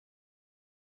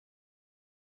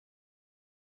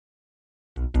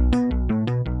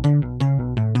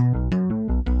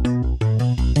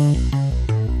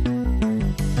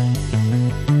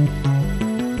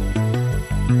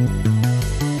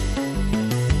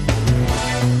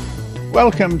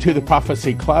Welcome to the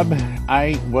Prophecy Club.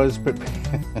 I was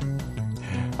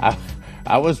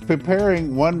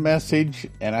preparing one message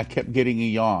and I kept getting a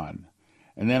yawn.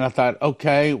 And then I thought,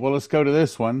 okay, well, let's go to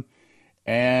this one.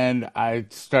 And I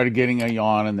started getting a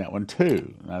yawn in that one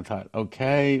too. And I thought,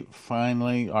 okay,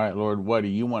 finally, all right, Lord, what do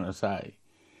you want to say?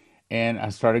 And I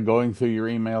started going through your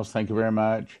emails, thank you very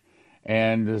much,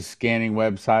 and scanning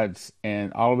websites.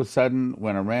 And all of a sudden,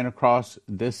 when I ran across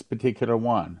this particular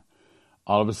one,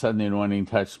 all of a sudden the anointing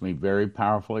touched me very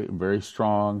powerfully, very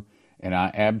strong, and I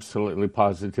absolutely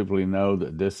positively know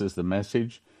that this is the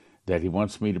message that he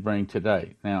wants me to bring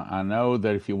today. Now, I know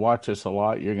that if you watch us a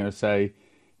lot, you're going to say,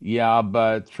 yeah,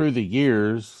 but through the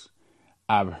years,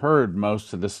 I've heard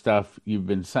most of the stuff you've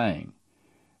been saying.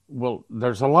 Well,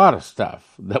 there's a lot of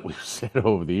stuff that we've said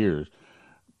over the years,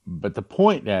 but the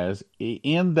point is,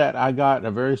 in that I got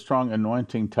a very strong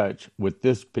anointing touch with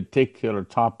this particular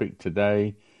topic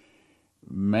today,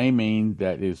 may mean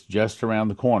that it's just around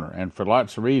the corner. And for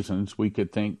lots of reasons, we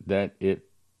could think that it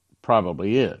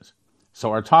probably is.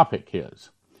 So our topic is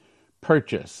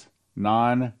Purchase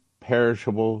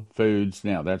Non-Perishable Foods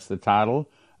Now. That's the title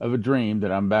of a dream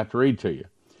that I'm about to read to you.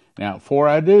 Now, before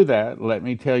I do that, let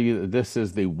me tell you that this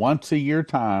is the once-a-year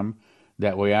time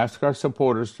that we ask our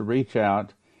supporters to reach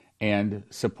out and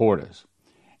support us.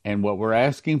 And what we're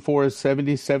asking for is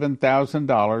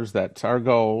 $77,000. That's our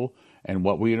goal. And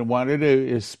what we want to do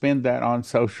is spend that on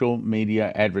social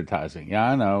media advertising.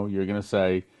 Yeah, I know, you're going to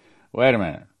say, wait a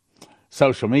minute,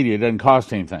 social media doesn't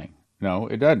cost anything. No,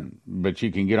 it doesn't. But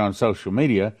you can get on social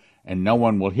media and no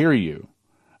one will hear you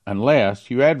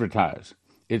unless you advertise.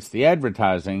 It's the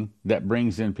advertising that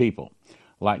brings in people.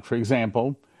 Like, for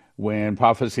example, when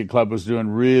Prophecy Club was doing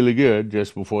really good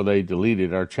just before they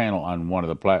deleted our channel on one of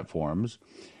the platforms,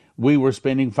 we were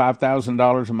spending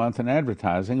 $5,000 a month in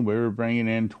advertising. We were bringing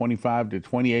in 2,500 to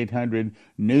 2,800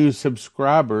 new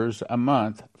subscribers a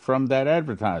month from that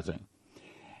advertising.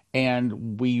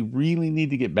 And we really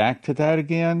need to get back to that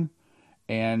again.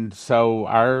 And so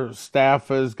our staff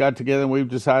has got together and we've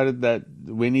decided that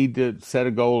we need to set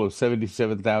a goal of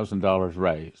 $77,000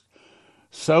 raised.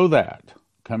 So that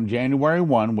come January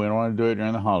 1, we don't want to do it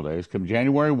during the holidays, come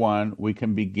January 1, we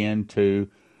can begin to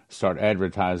start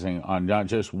advertising on not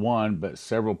just one, but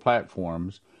several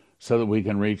platforms so that we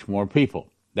can reach more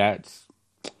people. That's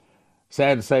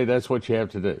sad to say, that's what you have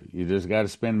to do. You just got to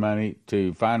spend money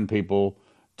to find people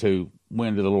to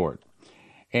win to the Lord.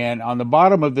 And on the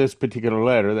bottom of this particular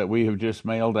letter that we have just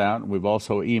mailed out, we've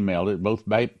also emailed it, both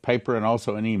by paper and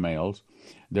also in emails,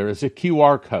 there is a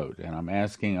QR code. And I'm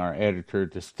asking our editor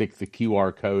to stick the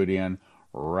QR code in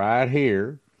right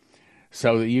here,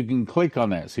 so that you can click on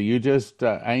that. So you just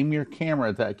aim your camera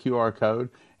at that QR code,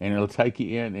 and it'll take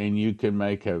you in, and you can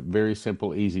make a very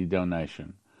simple, easy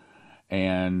donation.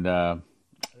 And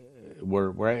we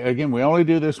only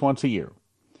do this once a year.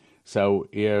 So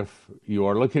if you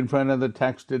are looking for another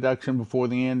tax deduction before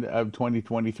the end of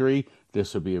 2023,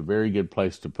 this would be a very good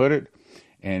place to put it.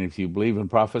 And if you believe in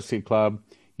Prophecy Club,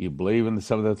 you believe in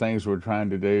some of the things we're trying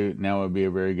to do, now would be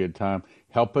a very good time.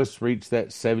 Help us reach that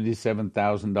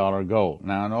 $77,000 goal.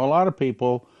 Now, I know a lot of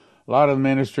people, a lot of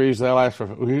ministries, they'll ask for,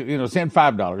 send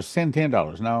 $5, send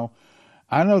 $10. No,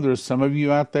 I know there's some of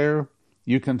you out there,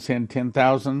 you can send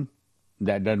 $10,000.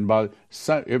 That doesn't bother.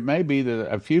 So it may be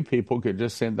that a few people could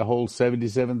just send the whole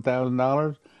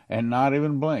 $77,000 and not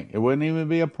even blink. It wouldn't even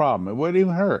be a problem. It wouldn't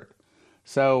even hurt.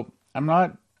 So I'm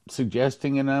not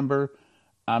suggesting a number.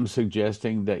 I'm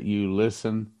suggesting that you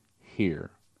listen here.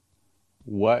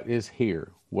 What is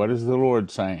here? What is the Lord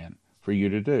saying for you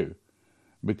to do?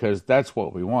 Because that's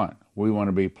what we want. We want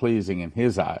to be pleasing in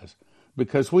His eyes.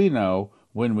 Because we know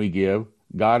when we give,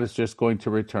 God is just going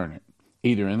to return it.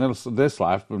 Either in this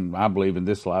life, I believe in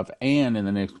this life, and in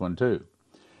the next one too.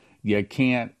 You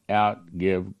can't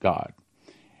outgive God.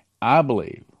 I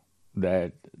believe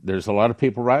that there's a lot of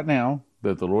people right now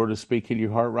that the Lord is speaking to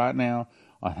your heart right now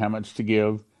on how much to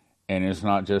give, and it's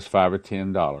not just $5 or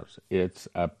 $10. It's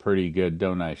a pretty good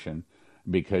donation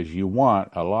because you want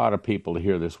a lot of people to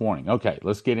hear this warning. Okay,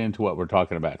 let's get into what we're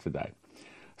talking about today.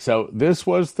 So this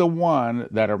was the one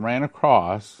that I ran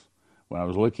across when I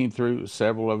was looking through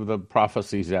several of the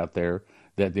prophecies out there,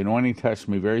 that the anointing touched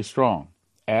me very strong.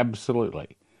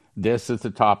 Absolutely. This is the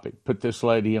topic. Put this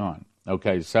lady on.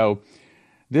 Okay, so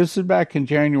this is back in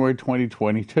January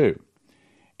 2022.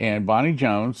 And Bonnie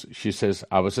Jones, she says,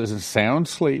 I was in sound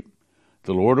sleep.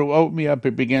 The Lord woke me up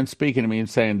and began speaking to me and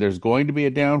saying, there's going to be a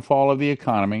downfall of the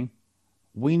economy.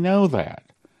 We know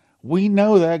that. We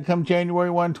know that come January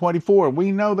 1, 24.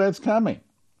 We know that's coming.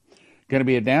 Going to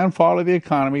be a downfall of the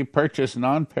economy. Purchase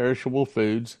non-perishable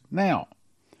foods now.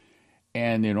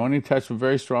 and the anointing touched me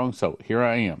very strong, so here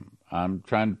I am. I'm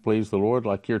trying to please the Lord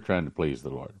like you're trying to please the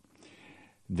Lord.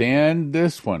 Then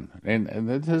this one, and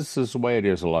this is the way it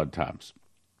is a lot of times.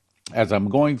 As I'm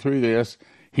going through this,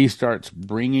 he starts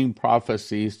bringing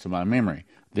prophecies to my memory.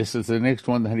 This is the next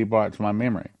one that he brought to my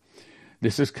memory.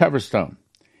 This is Coverstone.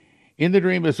 In the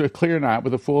dream, it was a clear night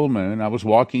with a full moon. I was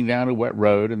walking down a wet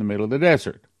road in the middle of the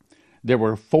desert. There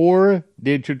were 4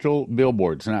 digital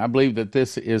billboards, and I believe that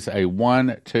this is a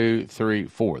 1, 2, 3,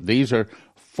 4. These are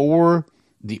 4,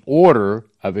 the order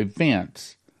of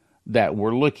events that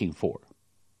we're looking for.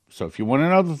 So if you want to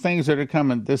know the things that are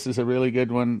coming, this is a really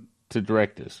good one to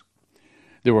direct us.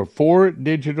 There were 4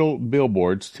 digital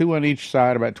billboards, 2 on each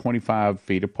side, about 25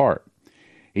 feet apart.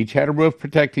 Each had a roof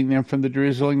protecting them from the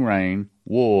drizzling rain.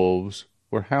 Wolves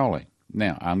were howling.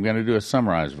 Now, I'm going to do a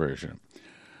summarized version.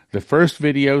 The first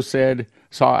video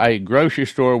saw a grocery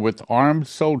store with armed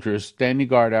soldiers standing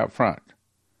guard out front.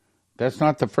 That's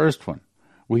not the first one.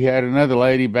 We had another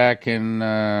lady back in,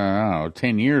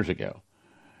 10 years ago.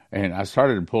 And I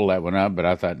started to pull that one up, but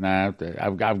I thought, nah,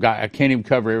 I can't even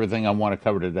cover everything I want to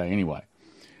cover today anyway.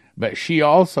 But she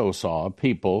also saw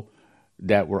people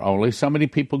that were only, so many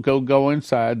people go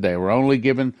inside. They were only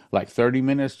given like 30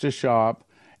 minutes to shop,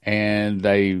 and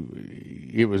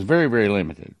it was very, very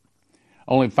limited.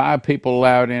 Only 5 people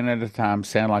allowed in at a time,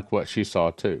 sound like what she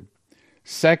saw too.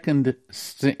 Second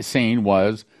scene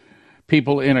was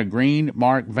people in a green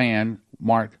marked van,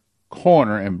 marked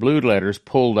corner in blue letters,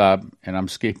 pulled up, and I'm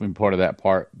skipping part of that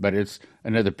part, but it's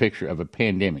another picture of a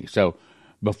pandemic. So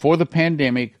before the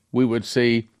pandemic, we would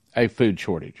see a food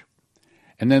shortage.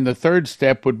 And then the third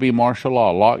step would be martial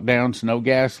law, lockdowns, no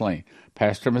gasoline.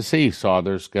 Pastor Massey saw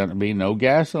there's going to be no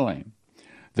gasoline.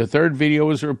 The third video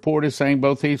was reported saying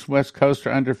both East and West Coast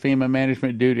are under FEMA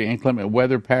management due to inclement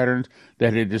weather patterns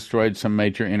that had destroyed some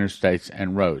major interstates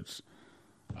and roads.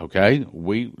 Okay,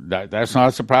 that's not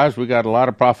a surprise. We got a lot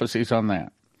of prophecies on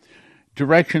that.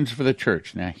 Directions for the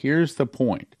church. Now, here's the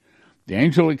point. The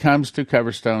angel who comes to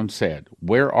Coverstone said,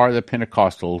 "Where are the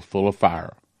Pentecostals full of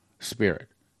fire, spirit,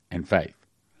 and faith?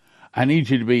 I need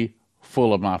you to be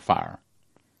full of my fire."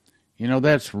 You know,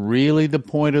 that's really the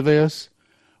point of this.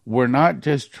 We're not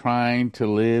just trying to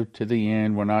live to the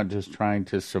end. We're not just trying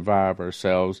to survive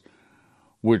ourselves.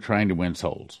 We're trying to win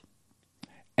souls.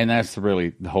 And that's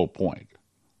really the whole point.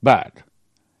 But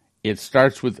it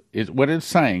starts with, what it's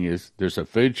saying is there's a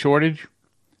food shortage,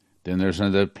 then there's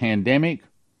another pandemic,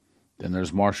 then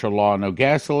there's martial law, no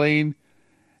gasoline,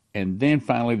 and then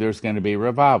finally there's going to be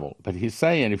revival. But he's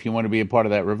saying if you want to be a part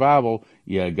of that revival,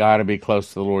 you got to be close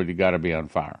to the Lord. You got to be on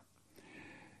fire.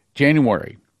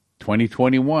 January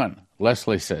 2021,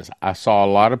 Leslie says, I saw a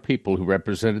lot of people who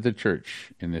represented the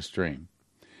church in this dream.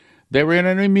 They were in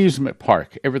an amusement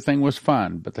park. Everything was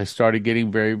fun, but they started getting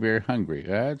very, very hungry.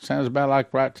 That sounds about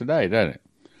like right today, doesn't it?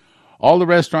 All the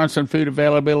restaurants and food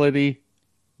availability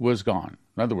was gone.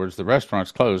 In other words, the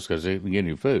restaurants closed because they didn't get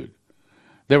any food.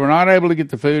 They were not able to get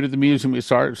the food at the amusement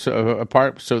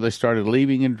park, so they started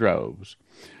leaving in droves.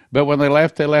 But when they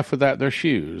left without their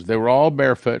shoes. They were all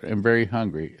barefoot and very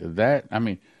hungry.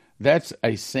 That's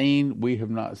a scene we have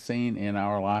not seen in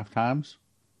our lifetimes,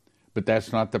 but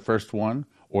that's not the first one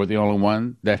or the only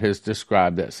one that has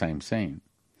described that same scene.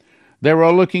 They were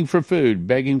all looking for food,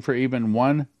 begging for even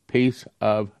one piece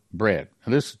of bread.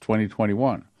 Now, this is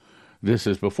 2021. This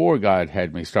is before God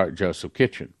had me start Joseph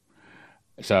Kitchen.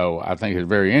 So I think it's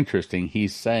very interesting.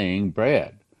 He's saying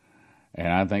bread. And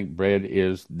I think bread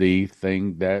is the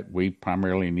thing that we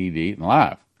primarily need to eat in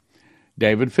life.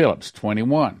 David Phillips,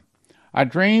 21. I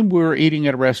dreamed we were eating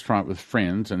at a restaurant with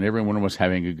friends and everyone was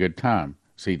having a good time.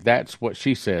 See, that's what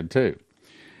she said too.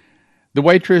 The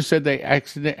waitress said they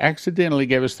accidentally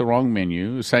gave us the wrong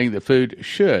menu, saying that food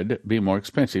should be more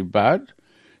expensive, but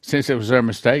since it was their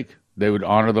mistake, they would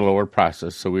honor the lower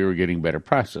prices, so we were getting better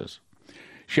prices.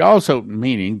 She also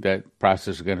meaning that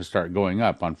prices are going to start going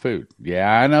up on food.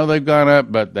 Yeah, I know they've gone up,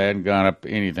 but they hadn't gone up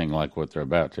anything like what they're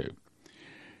about to.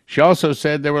 She also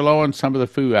said they were low on some of the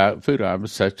food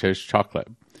items, such as chocolate.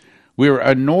 We were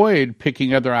annoyed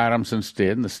picking other items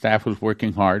instead, and the staff was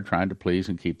working hard trying to please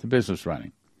and keep the business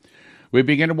running. We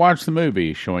began to watch the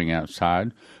movie showing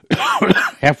outside.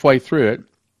 Halfway through it,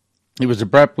 it was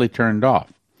abruptly turned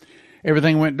off.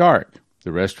 Everything went dark.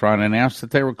 The restaurant announced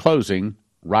that they were closing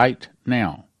right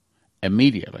now,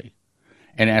 immediately,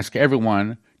 and asked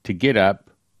everyone to get up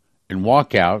and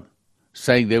walk out,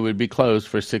 saying they would be closed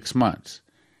for 6 months.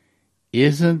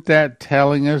 Isn't that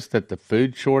telling us that the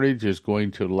food shortage is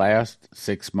going to last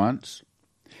 6 months?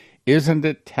 Isn't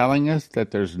it telling us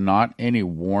that there's not any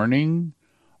warning?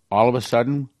 All of a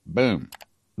sudden, boom,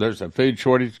 there's a food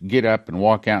shortage, get up and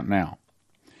walk out now.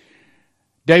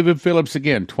 David Phillips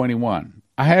again, 21.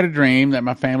 I had a dream that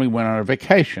my family went on a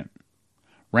vacation.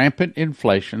 Rampant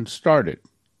inflation started.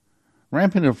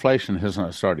 Rampant inflation has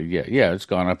not started yet. Yeah, it's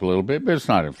gone up a little bit, but it's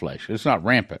not inflation. It's not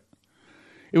rampant.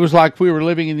 It was like we were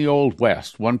living in the Old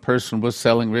West. One person was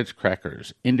selling Ritz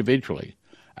crackers individually,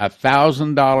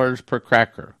 $1,000 per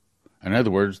cracker. In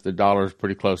other words, the dollar is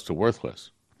pretty close to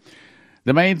worthless.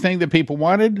 The main thing that people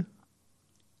wanted?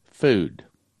 Food.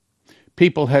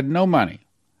 People had no money.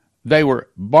 They were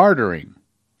bartering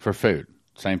for food.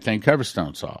 Same thing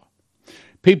Coverstone saw.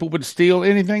 People would steal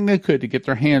anything they could to get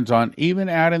their hands on, even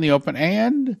out in the open,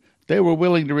 and they were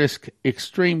willing to risk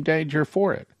extreme danger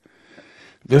for it.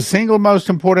 The single most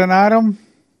important item?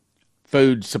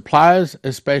 Food supplies,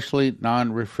 especially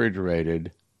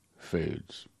non-refrigerated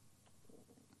foods.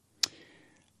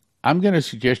 I'm going to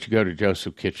suggest you go to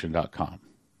josephkitchen.com.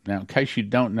 Now, in case you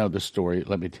don't know the story,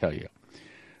 let me tell you.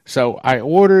 So I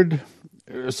ordered,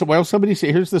 somebody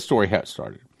said, here's the story how it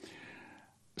started.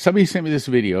 Somebody sent me this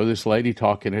video, this lady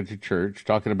talking at a church,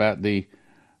 talking about the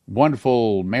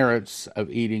wonderful merits of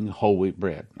eating whole wheat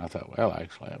bread. I thought, well,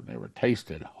 actually, I've never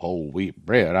tasted whole wheat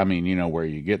bread. I mean, where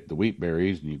you get the wheat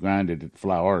berries and you grind it at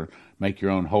flour, make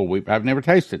your own whole wheat. I've never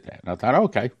tasted that. And I thought,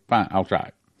 okay, fine, I'll try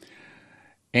it.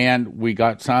 And we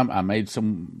got some. I made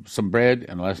some bread,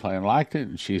 and Leslie liked it.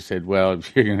 And she said, well,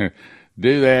 if you're going to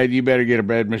do that, you better get a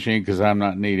bread machine because I'm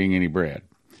not needing any bread.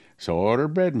 So I ordered a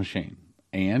bread machine.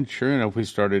 And sure enough, we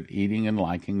started eating and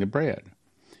liking the bread.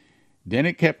 Then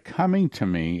it kept coming to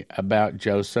me about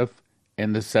Joseph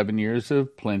and the 7 years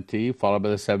of plenty, followed by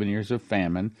the 7 years of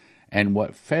famine, and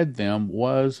what fed them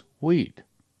was wheat.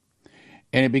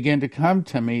 And it began to come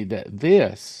to me that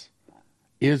this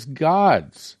is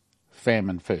God's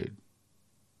famine food.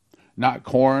 Not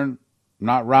corn,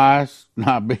 not rice,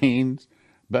 not beans,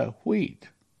 but wheat.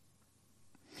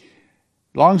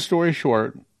 Long story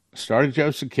short, started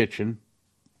Joseph's Kitchen.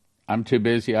 I'm too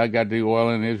busy. I got to do oil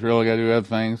in Israel. I got to do other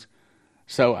things.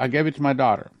 So I gave it to my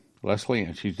daughter, Leslie,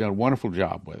 and she's done a wonderful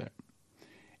job with it.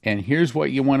 And here's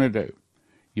what you want to do.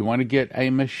 You want to get a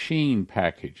machine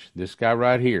package. This guy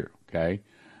right here, okay?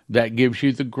 That gives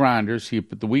you the grinder. So you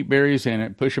put the wheat berries in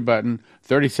it, push a button.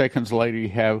 30 seconds later, you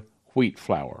have wheat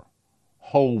flour,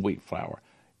 whole wheat flour,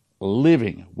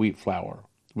 living wheat flour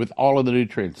with all of the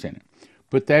nutrients in it.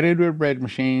 Put that into a bread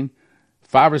machine.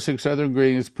 5 or 6 other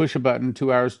ingredients, push a button,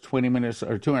 2 hours, 20 minutes,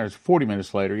 or 2 hours, 40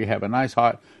 minutes later, you have a nice,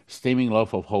 hot, steaming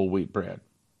loaf of whole wheat bread.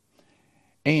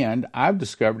 And I've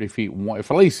discovered if I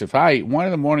eat one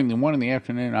in the morning and one in the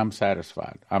afternoon, I'm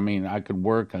satisfied. I mean, I could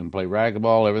work, I can play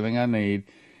racquetball, everything I need.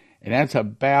 And that's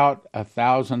about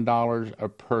 $1,000 a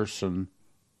person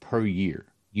per year.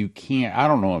 You can't, I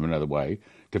don't know of another way,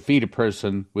 to feed a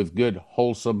person with good,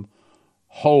 wholesome,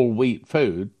 whole wheat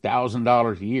food,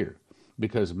 $1,000 a year.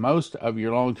 Because most of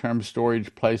your long-term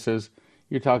storage places,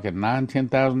 you're talking $9,000,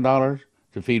 $10,000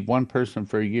 to feed one person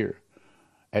for a year.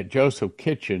 At Joseph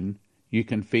Kitchen, you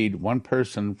can feed one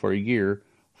person for a year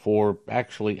for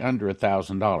actually under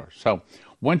 $1,000. So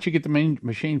once you get the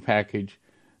machine package,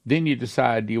 then you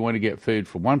decide, do you want to get food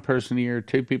for one person a year,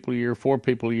 2 people a year, 4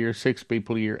 people a year, 6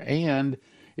 people a year, and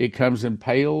it comes in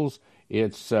pails.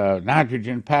 It's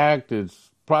nitrogen-packed. It's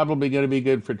probably going to be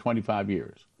good for 25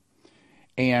 years.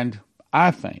 And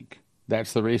I think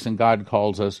that's the reason God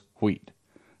calls us wheat,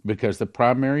 because the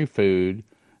primary food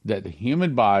that the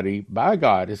human body, by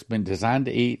God, has been designed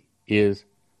to eat is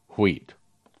wheat.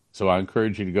 So I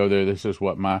encourage you to go there. This is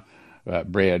what my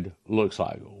bread looks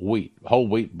like, wheat, whole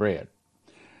wheat bread.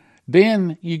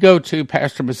 Then you go to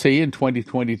Pastor Massey in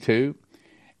 2022,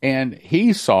 and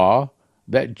he saw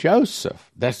that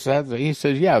Joseph, he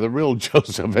says, yeah, the real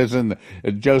Joseph, as in the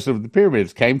Joseph of the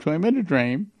pyramids, came to him in a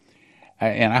dream.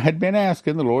 And I had been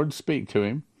asking the Lord to speak to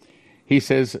him. He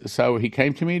says, so he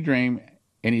came to me in a dream,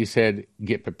 and he said,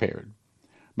 get prepared.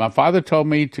 My father told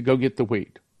me to go get the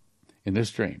wheat in this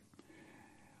dream.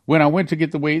 When I went to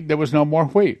get the wheat, there was no more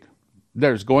wheat.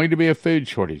 There's going to be a food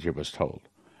shortage, it was told.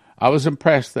 I was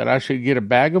impressed that I should get a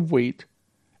bag of wheat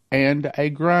and a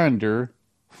grinder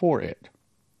for it.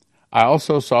 I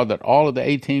also saw that all of the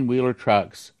 18-wheeler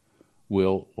trucks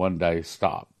will one day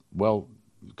stop. Well,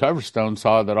 Coverstone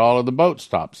saw that all of the boats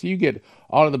stop. So you get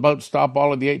all of the boats stop,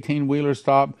 all of the 18-wheelers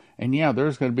stop, and yeah,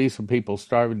 there's going to be some people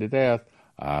starving to death.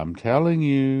 I'm telling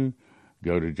you,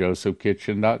 go to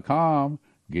josephkitchen.com,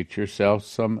 get yourself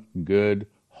some good,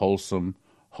 wholesome,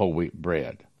 whole wheat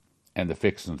bread and the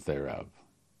fixings thereof.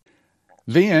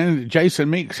 Then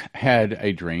Jason Meeks had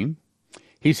a dream.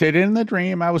 He said, in the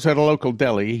dream, I was at a local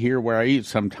deli here where I eat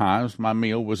sometimes. My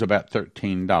meal was about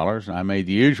 $13, and I made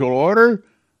the usual order,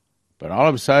 but all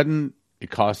of a sudden, it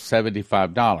cost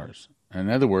 $75. In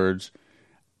other words,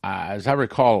 as I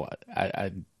recall,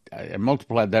 I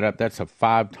multiplied that up. That's a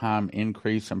 5-time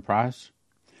increase in price.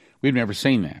 We've never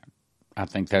seen that. I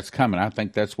think that's coming. I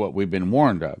think that's what we've been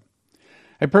warned of.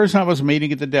 A person I was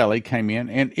meeting at the deli came in,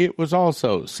 and it was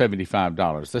also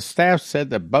 $75. The staff said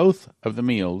that both of the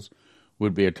meals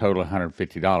would be a total of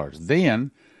 $150.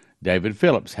 Then David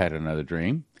Phillips had another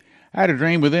dream. I had a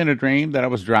dream within a dream that I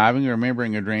was driving,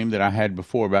 remembering a dream that I had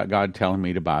before about God telling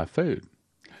me to buy food.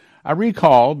 I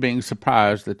recall being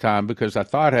surprised at the time because I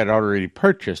thought I had already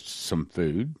purchased some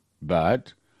food,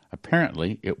 but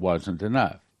apparently it wasn't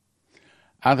enough.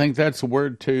 I think that's a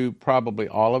word to probably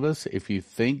all of us. If you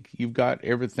think you've got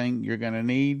everything you're going to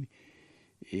need,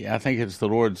 I think it's the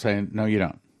Lord saying, no, you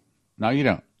don't. No, you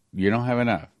don't. You don't have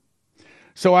enough.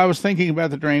 So I was thinking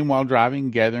about the dream while driving,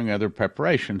 gathering other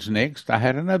preparations. Next, I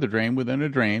had another dream within a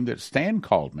dream that Stan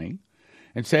called me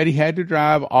and said he had to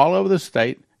drive all over the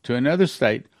state to another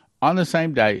state on the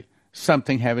same day,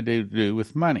 something having to do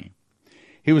with money.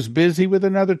 He was busy with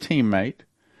another teammate,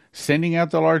 sending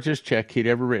out the largest check he'd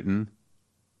ever written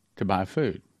to buy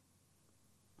food.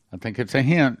 I think it's a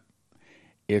hint.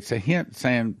 It's a hint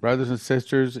saying, brothers and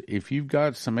sisters, if you've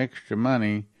got some extra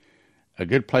money, a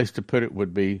good place to put it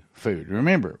would be food.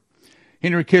 Remember,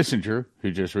 Henry Kissinger,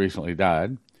 who just recently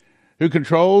died, he who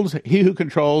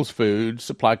controls food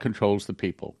supply controls the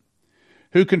people.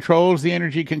 Who controls the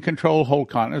energy can control whole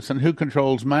continents, and who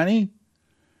controls money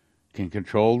can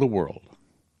control the world.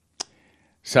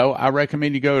 So I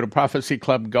recommend you go to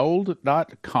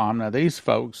prophecyclubgold.com. Now, these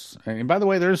folks, and by the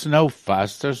way, there's no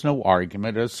fuss, there's no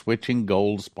argument of switching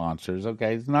gold sponsors,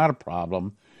 okay? It's not a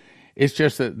problem. It's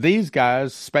just that these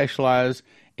guys specialize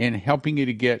in helping you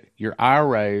to get your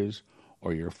IRAs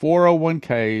or your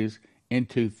 401ks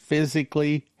into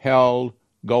physically held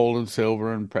gold and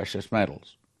silver and precious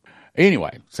metals.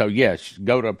 Anyway, so yes,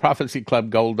 go to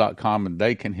prophecyclubgold.com and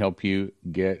they can help you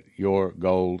get your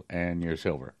gold and your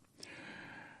silver.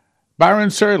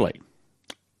 Byron Surley,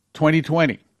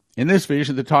 2020. In this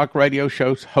vision, the talk radio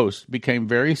show's host became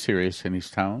very serious in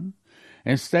his tone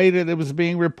and stated it was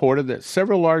being reported that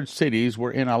several large cities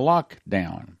were in a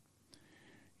lockdown.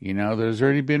 You know, there's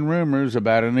already been rumors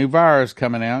about a new virus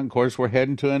coming out. Of course, we're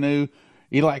heading to a new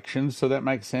election, so that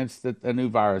makes sense that a new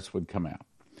virus would come out.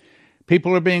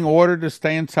 People are being ordered to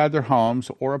stay inside their homes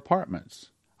or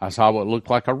apartments. I saw what looked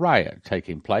like a riot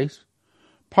taking place.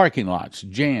 Parking lots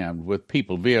jammed with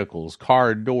people, vehicles,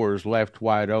 car doors left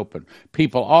wide open.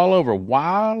 People all over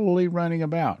wildly running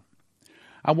about.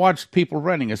 I watched people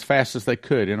running as fast as they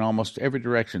could in almost every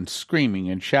direction, screaming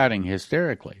and shouting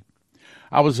hysterically.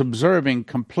 I was observing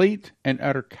complete and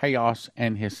utter chaos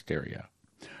and hysteria.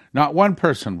 Not one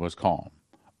person was calm.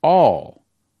 All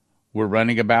were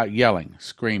running about yelling,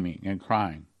 screaming, and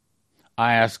crying.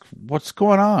 I asked, what's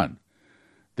going on?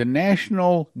 The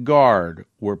National Guard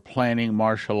were planning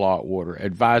martial law order,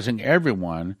 advising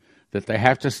everyone that they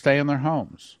have to stay in their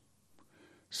homes.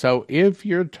 So if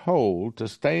you're told to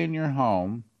stay in your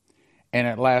home and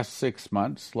it lasts 6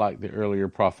 months, like the earlier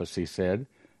prophecy said,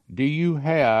 do you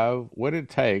have what it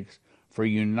takes for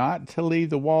you not to leave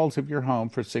the walls of your home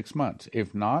for 6 months?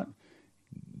 If not,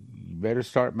 you better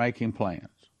start making plans.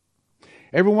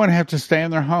 Everyone had to stay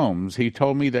in their homes. He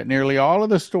told me that nearly all of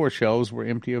the store shelves were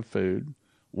empty of food,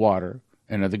 water,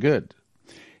 and other goods.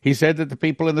 He said that the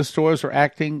people in the stores were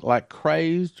acting like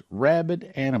crazed,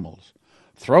 rabid animals,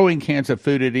 throwing cans of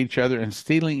food at each other and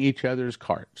stealing each other's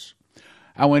carts.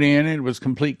 I went in and it was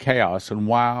complete chaos and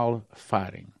wild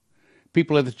fighting.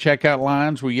 People at the checkout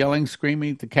lines were yelling,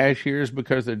 screaming at the cashiers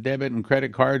because their debit and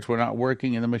credit cards were not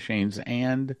working in the machines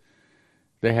and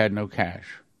they had no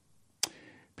cash.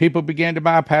 People began to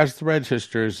bypass the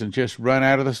registers and just run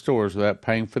out of the stores without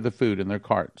paying for the food in their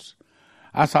carts.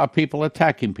 I saw people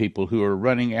attacking people who were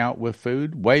running out with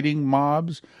food. Waiting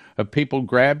mobs of people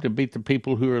grabbed and beat the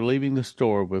people who were leaving the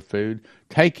store with food,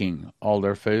 taking all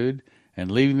their food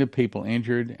and leaving the people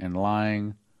injured and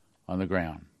lying on the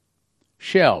ground.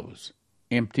 Shelves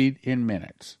emptied in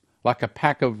minutes, like a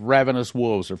pack of ravenous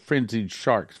wolves or frenzied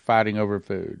sharks fighting over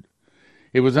food.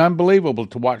 It was unbelievable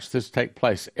to watch this take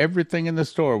place. Everything in the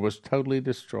store was totally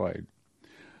destroyed.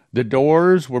 The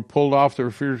doors were pulled off the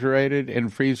refrigerated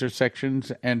and freezer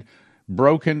sections and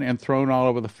broken and thrown all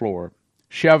over the floor.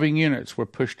 Shelving units were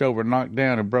pushed over, knocked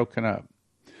down, and broken up.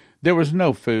 There was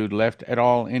no food left at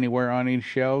all anywhere on any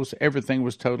shelves. Everything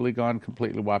was totally gone,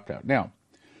 completely wiped out. Now,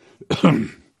 I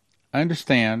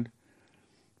understand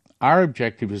our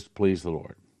objective is to please the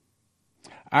Lord.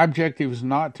 Our objective is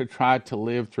not to try to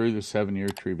live through the 7-year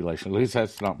tribulation. At least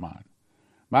that's not mine.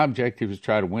 My objective is to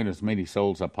try to win as many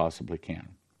souls as I possibly can.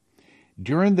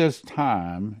 During this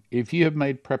time, if you have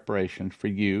made preparations for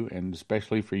you, and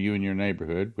especially for you in your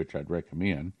neighborhood, which I'd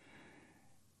recommend,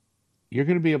 you're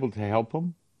going to be able to help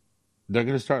them. They're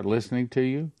going to start listening to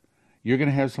you. You're going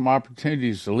to have some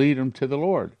opportunities to lead them to the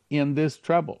Lord in this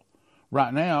trouble.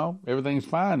 Right now, everything's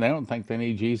fine. They don't think they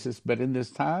need Jesus, but in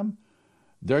this time,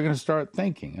 they're going to start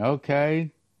thinking,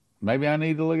 okay, maybe I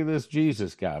need to look at this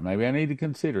Jesus guy. Maybe I need to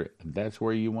consider it. And that's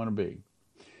where you want to be.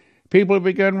 People have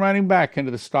begun running back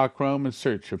into the stockroom in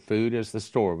search of food as the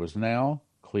store was now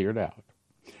cleared out.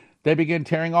 They began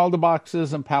tearing all the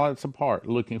boxes and pallets apart,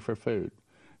 looking for food.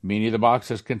 Many of the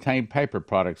boxes contained paper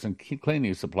products and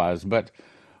cleaning supplies, but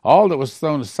all that was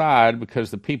thrown aside because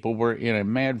the people were in a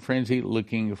mad frenzy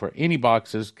looking for any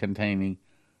boxes containing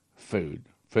food.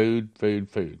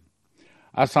 Food.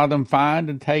 I saw them find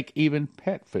and take even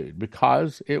pet food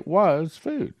because it was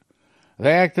food.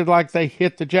 They acted like they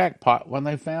hit the jackpot when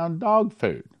they found dog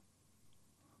food.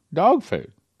 Dog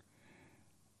food.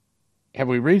 Have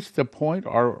we reached the point,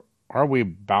 or are we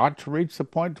about to reach the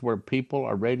point where people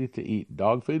are ready to eat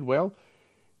dog food? Well,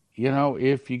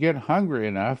 if you get hungry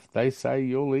enough, they say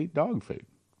you'll eat dog food.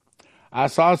 I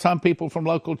saw some people from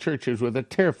local churches with a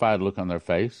terrified look on their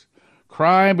face,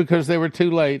 crying because they were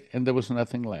too late and there was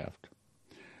nothing left.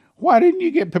 Why didn't you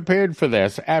get prepared for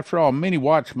this? After all, many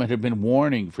watchmen had been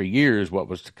warning for years what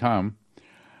was to come.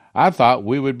 I thought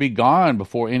we would be gone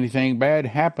before anything bad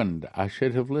happened. I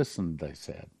should have listened, they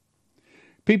said.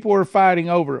 People were fighting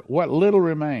over what little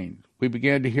remained. We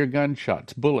began to hear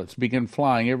gunshots. Bullets began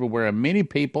flying everywhere, and many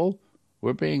people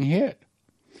were being hit.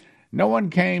 No one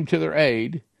came to their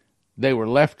aid. They were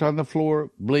left on the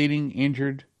floor, bleeding,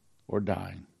 injured, or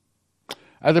dying.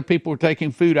 Other people were taking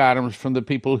food items from the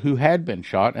people who had been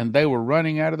shot, and they were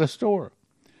running out of the store.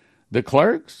 The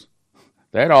clerks,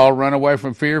 they'd all run away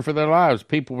from fear for their lives.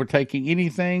 People were taking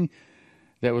anything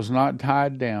that was not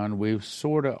tied down. We've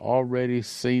sort of already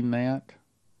seen that,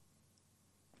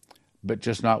 but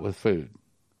just not with food.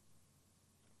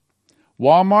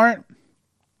 Walmart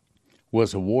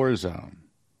was a war zone.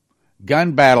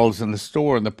 Gun battles in the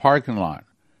store, in the parking lot.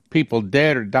 People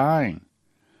dead or dying.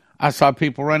 I saw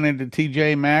people run into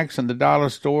TJ Maxx and the dollar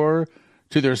store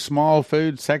to their small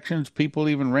food sections. People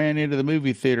even ran into the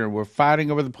movie theater and were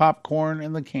fighting over the popcorn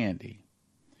and the candy.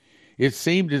 It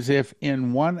seemed as if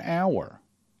in 1 hour,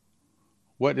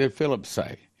 what did Philip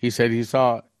say? He said he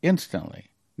saw instantly,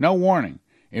 no warning,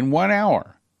 in 1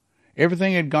 hour,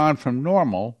 everything had gone from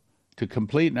normal to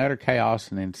complete and utter chaos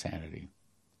and insanity.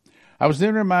 I was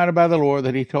then reminded by the Lord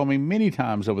that he told me many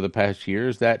times over the past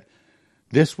years that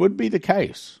this would be the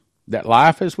case, that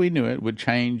life as we knew it would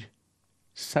change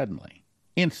suddenly,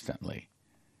 instantly,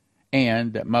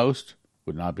 and that most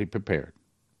would not be prepared.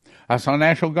 I saw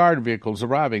National Guard vehicles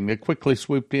arriving. They quickly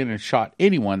swooped in and shot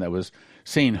anyone that was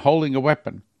seen holding a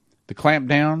weapon. The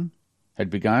clampdown had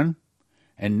begun,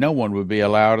 and no one would be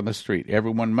allowed on the street.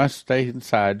 Everyone must stay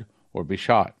inside or be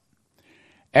shot.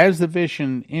 As the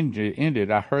vision ended,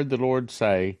 I heard the Lord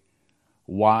say,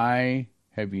 "Why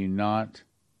have you not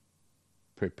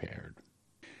prepared?"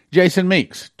 Jason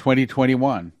Meeks,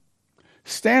 2021.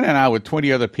 Stan and I with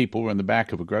 20 other people were in the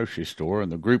back of a grocery store,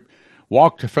 and the group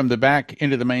walked from the back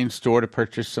into the main store to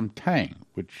purchase some Tang,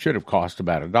 which should have cost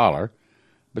about $1,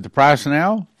 but the price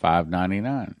now,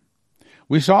 $5.99.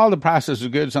 We saw the prices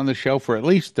of goods on the shelf were at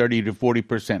least 30 to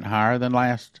 40% higher than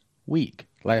last week.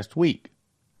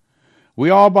 We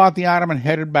all bought the item and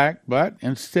headed back, but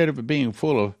instead of it being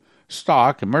full of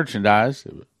stock and merchandise,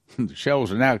 the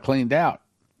shelves are now cleaned out.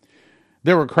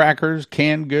 There were crackers,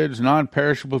 canned goods,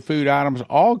 non-perishable food items,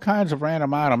 all kinds of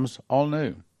random items, all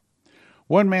new.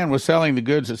 One man was selling the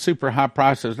goods at super high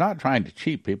prices, not trying to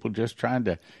cheat people, just trying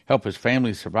to help his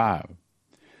family survive.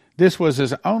 This was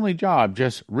his only job,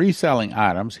 just reselling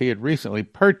items he had recently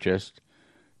purchased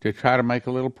to try to make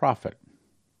a little profit.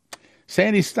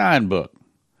 Sandy Stein book,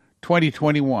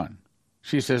 2021.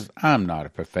 She says, "I'm not a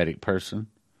prophetic person.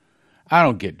 I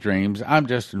don't get dreams. I'm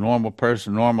just a normal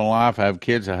person, normal life. I have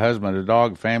kids, a husband, a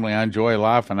dog, a family. I enjoy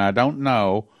life, and I don't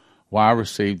know why I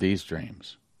received these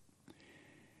dreams."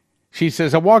 She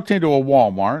says, "I walked into a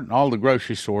Walmart, and all the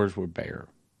grocery stores were bare.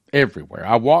 Everywhere.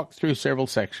 I walked through several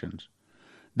sections.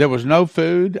 There was no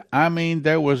food.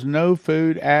 There was no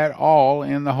food at all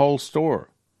in the whole store.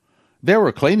 There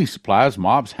were cleaning supplies,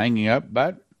 mops hanging up,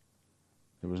 but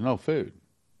there was no food.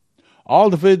 All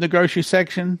the food in the grocery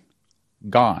section,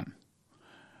 gone.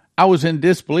 I was in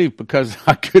disbelief because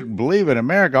I couldn't believe in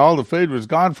America all the food was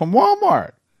gone from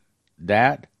Walmart.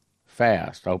 That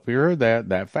fast. I hope you heard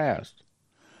that fast.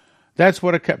 That's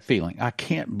what I kept feeling. I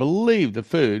can't believe the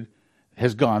food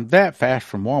has gone that fast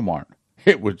from Walmart.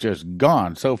 It was just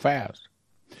gone so fast.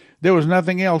 There was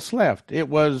nothing else left. It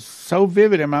was so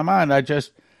vivid in my mind. I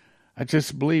just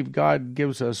believe God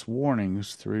gives us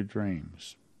warnings through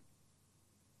dreams.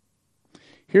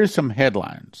 Here's some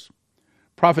headlines.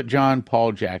 Prophet John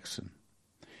Paul Jackson.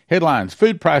 Headlines: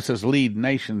 food prices lead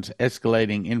nations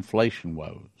escalating inflation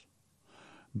woes.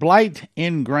 Blight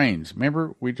in grains.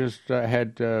 Remember, we just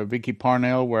had Vicky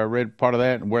Parnell, where I read part of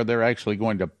that, and where they're actually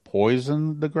going to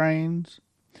poison the grains.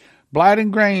 Blight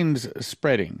in grains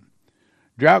spreading.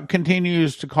 Drought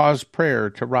continues to cause prayer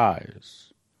to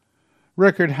rise.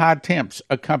 Record high temps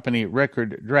accompany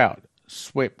record drought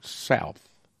swept south.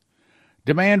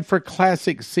 Demand for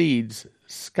classic seeds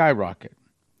skyrocket.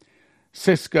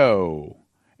 Cisco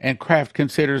and Kraft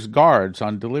considers guards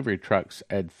on delivery trucks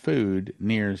add food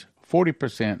nears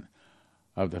 40%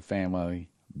 of the family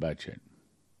budget.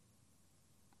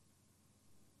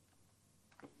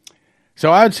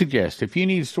 So I'd suggest, if you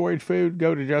need storage food,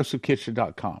 go to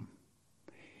josephkitchen.com.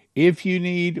 If you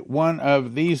need one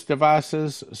of these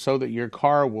devices so that your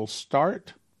car will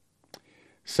start,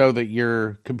 so that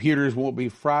your computers won't be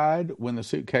fried when the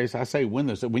suitcase,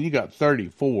 when you got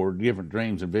 34 different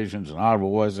dreams and visions and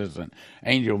audible voices and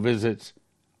angel visits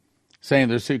saying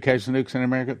there's suitcase nukes in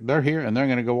America, they're here and they're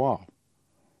going to go off.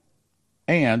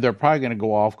 And they're probably going to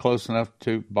go off close enough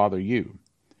to bother you.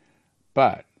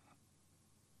 But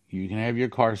you can have your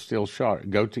car still sharp.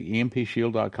 Go to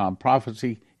empshield.com.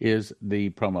 Prophecy is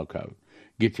the promo code.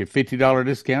 Get your $50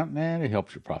 discount, and it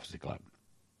helps your Prophecy Club.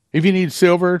 If you need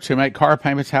silver to make car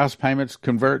payments, house payments,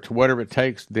 convert to whatever it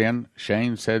takes, then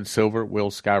Shane said silver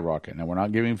will skyrocket. Now, we're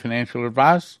not giving financial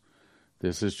advice.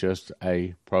 This is just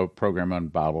a program on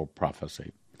Bible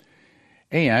prophecy.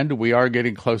 And we are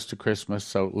getting close to Christmas,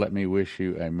 so let me wish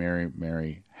you a merry,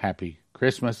 merry, happy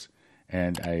Christmas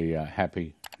and a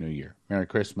happy New Year. Merry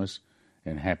Christmas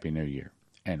and Happy New Year.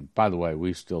 And by the way,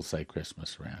 we still say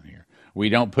Christmas around here. We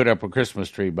don't put up a Christmas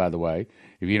tree, by the way.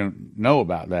 If you don't know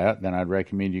about that, then I'd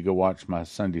recommend you go watch my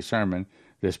Sunday sermon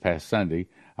this past Sunday.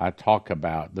 I talk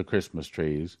about the Christmas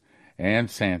trees and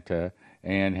Santa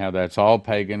and how that's all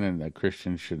pagan and that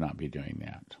Christians should not be doing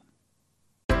that.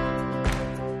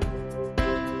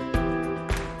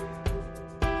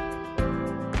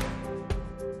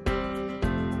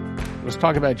 Let's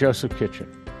talk about Joseph's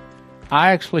Kitchen.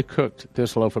 I actually cooked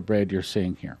this loaf of bread you're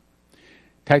seeing here.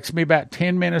 Takes me about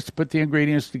 10 minutes to put the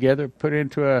ingredients together, put it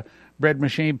into a bread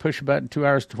machine, push a button, 2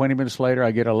 hours, 20 minutes later,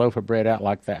 I get a loaf of bread out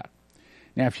like that.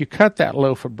 Now, if you cut that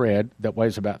loaf of bread that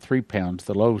weighs about 3 pounds,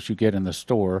 the loaves you get in the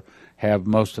store have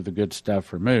most of the good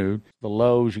stuff removed. The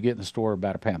loaves you get in the store are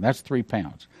about 1 pound. That's 3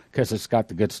 pounds because it's got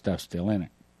the good stuff still in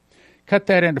it. Cut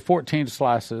that into 14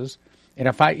 slices, and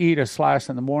if I eat a slice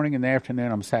in the morning and the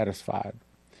afternoon, I'm satisfied.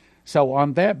 So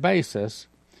on that basis,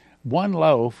 one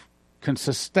loaf can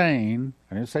sustain,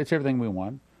 I didn't say it's everything we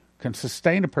want, can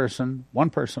sustain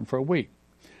one person for a week.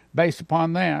 Based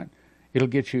upon that, it'll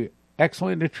get you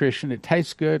excellent nutrition. It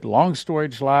tastes good, long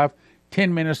storage life,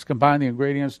 10 minutes to combine the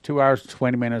ingredients, 2 hours,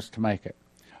 20 minutes to make it.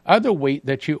 Other wheat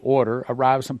that you order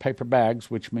arrives in paper bags,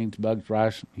 which means bugs,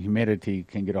 rice, humidity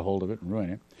can get a hold of it and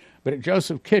ruin it. But at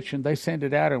Joseph's Kitchen, they send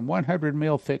it out in 100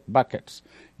 mil thick buckets.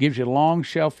 Gives you long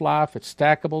shelf life. It's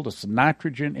stackable. It's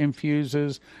nitrogen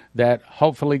infuses that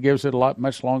hopefully gives it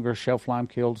much longer shelf life,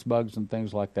 kills bugs and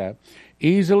things like that.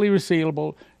 Easily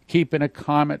resealable, keep in a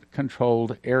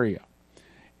climate-controlled area.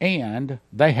 And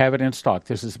they have it in stock.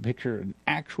 This is an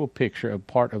actual picture of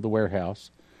part of the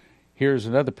warehouse. Here's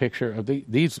another picture of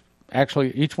these.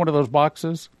 Actually, each one of those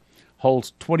boxes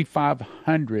holds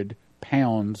 2,500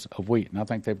 pounds of wheat. And I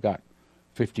think they've got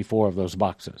 54 of those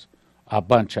boxes, a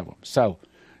bunch of them. So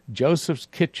Joseph's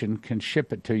Kitchen can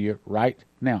ship it to you right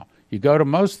now. You go to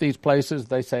most of these places,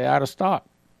 they say out of stock.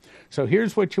 So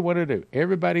here's what you want to do.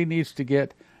 Everybody needs to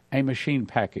get a machine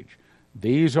package.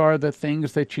 These are the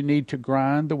things that you need to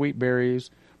grind the wheat berries.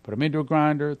 Put them into a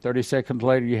grinder. 30 seconds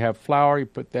later, you have flour. You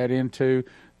put that into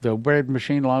the bread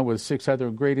machine along with 6 other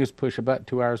ingredients. Push about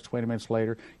 2 hours, 20 minutes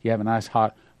later, you have a nice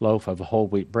hot loaf of whole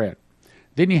wheat bread.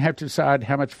 Then you have to decide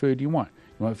how much food you want.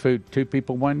 You want food 2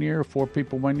 people 1 year, 4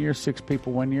 people 1 year, 6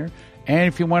 people 1 year. And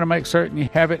if you want to make certain you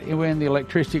have it when the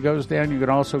electricity goes down, you can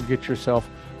also get yourself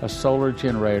a solar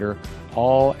generator,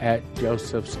 all at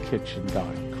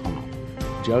josephskitchen.com.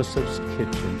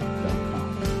 josephskitchen.com.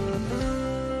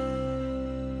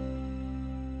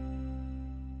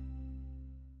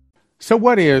 So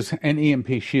what is an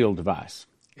EMP shield device?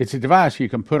 It's a device you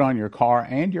can put on your car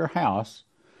and your house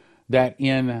that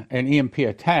in an EMP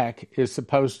attack is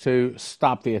supposed to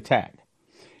stop the attack.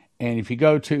 And if you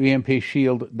go to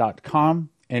empshield.com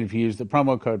and if you use the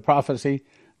promo code prophecy,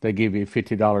 they give you a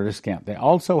 $50 discount. They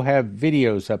also have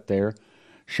videos up there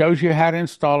shows you how to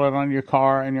install it on your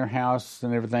car and your house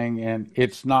and everything, and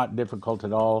it's not difficult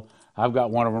at all. I've got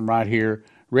one of them right here.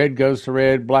 Red goes to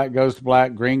red, black goes to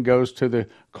black, green goes to the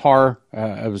car,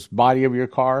 body of your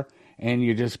car, and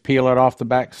you just peel it off the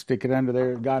back, stick it under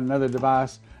there. Got another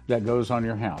device that goes on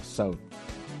your house. So,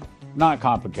 not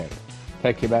complicated.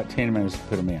 Take you about 10 minutes to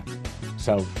put them in.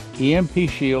 So,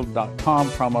 empshield.com,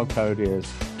 promo code is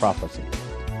prophecy.